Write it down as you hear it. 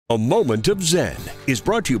A Moment of Zen is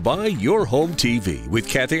brought to you by Your Home TV with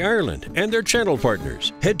Kathy Ireland and their channel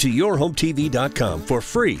partners. Head to YourHomeTV.com for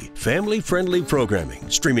free, family-friendly programming,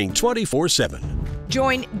 streaming 24/7.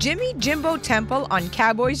 Join Jimmy Jimbo Temple on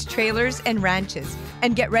Cowboys Trailers and Ranches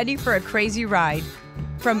and get ready for a crazy ride.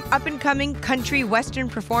 From up-and-coming country western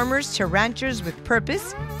performers to ranchers with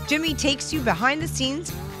purpose, Jimmy takes you behind the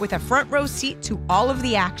scenes with a front row seat to all of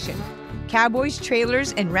the action. Cowboys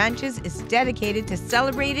Trailers and Ranches is dedicated to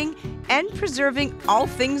celebrating and preserving all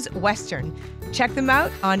things Western. Check them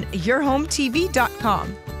out on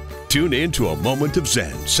YourHomeTV.com. Tune in to A Moment of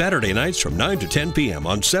Zen, Saturday nights from 9 to 10 p.m.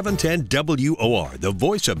 on 710 WOR, the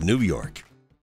voice of New York.